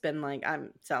should just been like,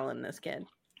 I'm selling this kid.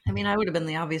 I mean, I would have been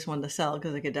the obvious one to sell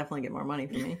because they could definitely get more money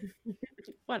for me.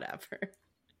 Whatever.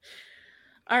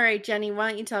 All right, Jenny, why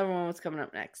don't you tell everyone what's coming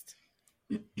up next?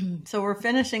 So we're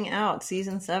finishing out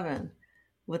season 7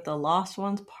 with The Lost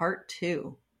Ones Part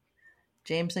 2.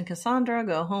 James and Cassandra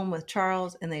go home with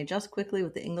Charles, and they adjust quickly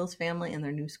with the Ingalls family and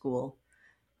their new school.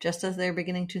 Just as they're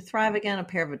beginning to thrive again, a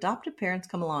pair of adopted parents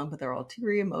come along, but their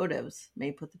ulterior motives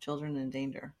may put the children in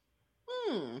danger.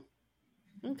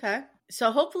 Okay.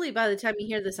 So hopefully by the time you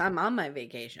hear this, I'm on my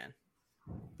vacation.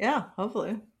 Yeah,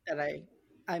 hopefully. That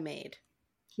I made.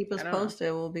 Keep us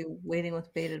posted. We'll be waiting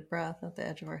with bated breath at the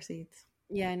edge of our seats.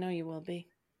 Yeah, I know you will be.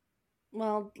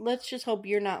 Well, let's just hope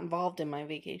you're not involved in my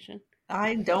vacation.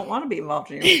 I don't want to be involved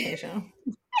in your vacation.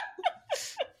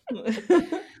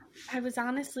 I was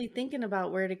honestly thinking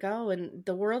about where to go, and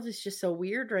the world is just so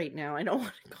weird right now. I don't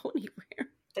want to go anywhere.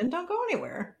 Then don't go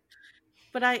anywhere.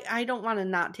 But I don't want to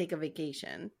not take a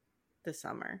vacation this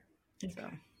summer. Okay. So.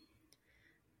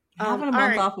 Having a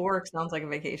month off work sounds like a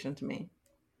vacation to me.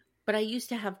 But I used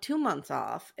to have 2 months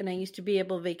off, and I used to be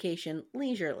able to vacation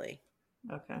leisurely.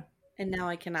 Okay. And now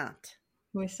I cannot.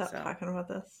 Can we stop talking about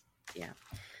this? Yeah.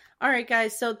 All right,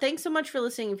 guys. So thanks so much for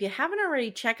listening. If you haven't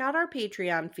already, check out our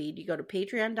Patreon feed. You go to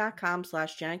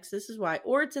patreon.com/GenXThisIsWhy,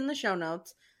 or it's in the show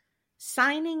notes.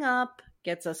 Signing up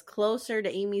gets us closer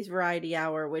to Amy's Variety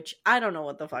Hour, which I don't know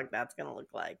what the fuck that's going to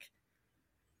look like.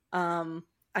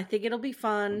 I think it'll be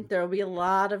fun. There'll be a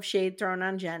lot of shade thrown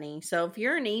on Jenny. So if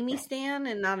you're an Amy stan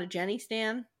and not a Jenny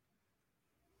stan,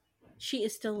 she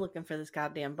is still looking for this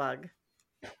goddamn bug.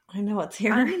 I know it's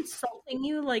here. I'm insulting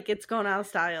you like it's going out of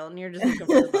style, and you're just looking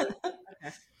for the bug.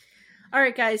 Okay. All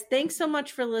right, guys. Thanks so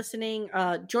much for listening.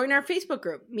 Join our Facebook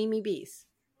group, Mimi Bees.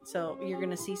 So you're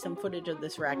going to see some footage of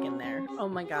this wreck in there. Oh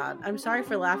my God. I'm sorry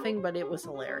for laughing, but it was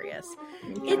hilarious.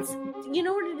 It's, you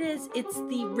know what it is? It's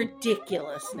the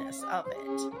ridiculousness of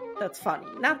it that's funny.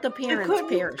 Not the parents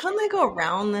perishing. Couldn't they go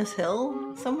around this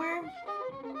hill somewhere?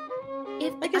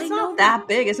 It's not that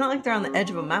big. It's not like they're on the edge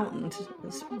of a mountain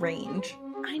range.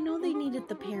 I know they needed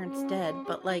the parents dead,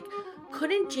 but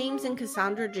couldn't James and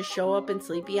Cassandra just show up in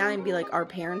Sleepy Eye and be like, our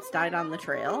parents died on the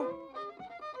trail?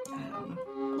 I don't know.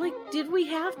 Did we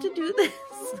have to do this?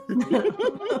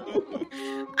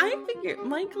 I figure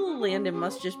Michael Landon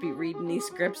must just be reading these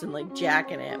scripts and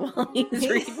jacking it while he's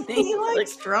reading these. He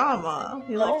likes drama.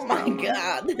 My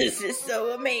God, this is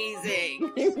so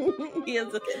amazing.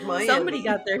 Somebody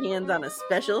got their hands on a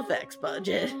special effects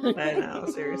budget. I know,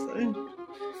 seriously.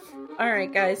 All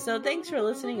right, guys. So thanks for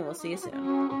listening, and we'll see you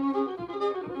soon.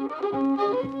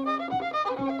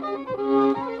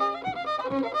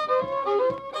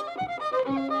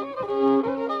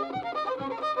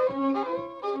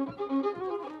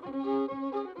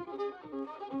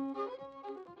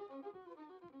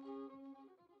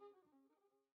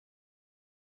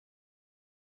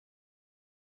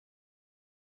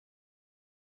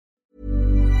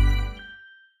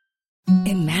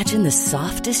 Imagine the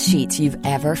softest sheets you've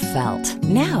ever felt.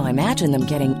 Now imagine them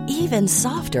getting even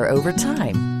softer over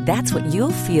time. That's what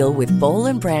you'll feel with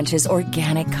Boll & Branch's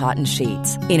organic cotton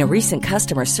sheets. In a recent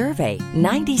customer survey,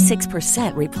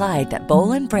 96% replied that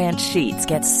Boll & Branch sheets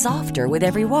get softer with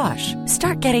every wash.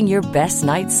 Start getting your best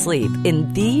night's sleep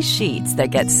in these sheets that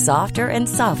get softer and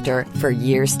softer for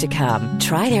years to come.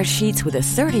 Try their sheets with a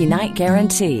 30-night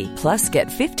guarantee. Plus, get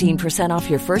 15% off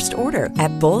your first order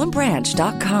at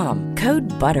BollandBranch.com.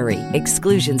 Code BUTTERY.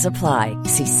 Exclusions apply.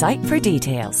 See site for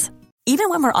details.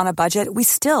 Even when we're on a budget, we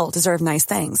still deserve nice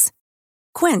things.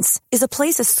 Quince is a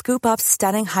place to scoop up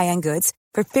stunning high-end goods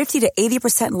for 50 to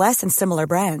 80% less than similar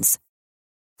brands.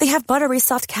 They have buttery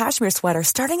soft cashmere sweaters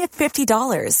starting at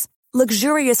 $50,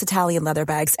 luxurious Italian leather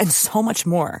bags, and so much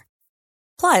more.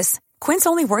 Plus, Quince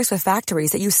only works with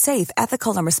factories that use safe,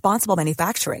 ethical, and responsible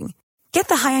manufacturing. Get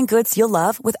the high-end goods you'll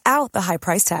love without the high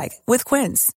price tag with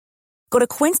Quince. Go to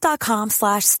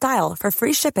quince.com/style for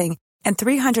free shipping and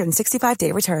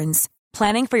 365-day returns.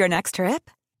 Planning for your next trip?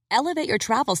 Elevate your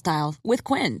travel style with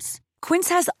Quince. Quince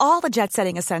has all the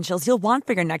jet-setting essentials you'll want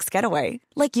for your next getaway,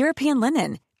 like European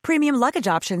linen, premium luggage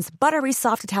options, buttery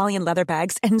soft Italian leather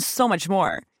bags, and so much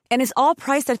more. And is all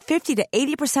priced at 50 to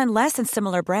 80% less than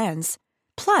similar brands.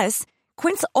 Plus,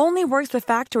 Quince only works with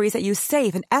factories that use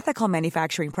safe and ethical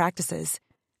manufacturing practices.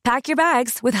 Pack your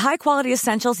bags with high-quality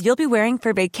essentials you'll be wearing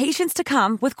for vacations to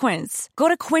come with Quince. Go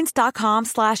to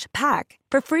quince.com/pack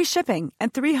for free shipping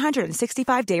and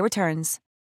 365-day returns.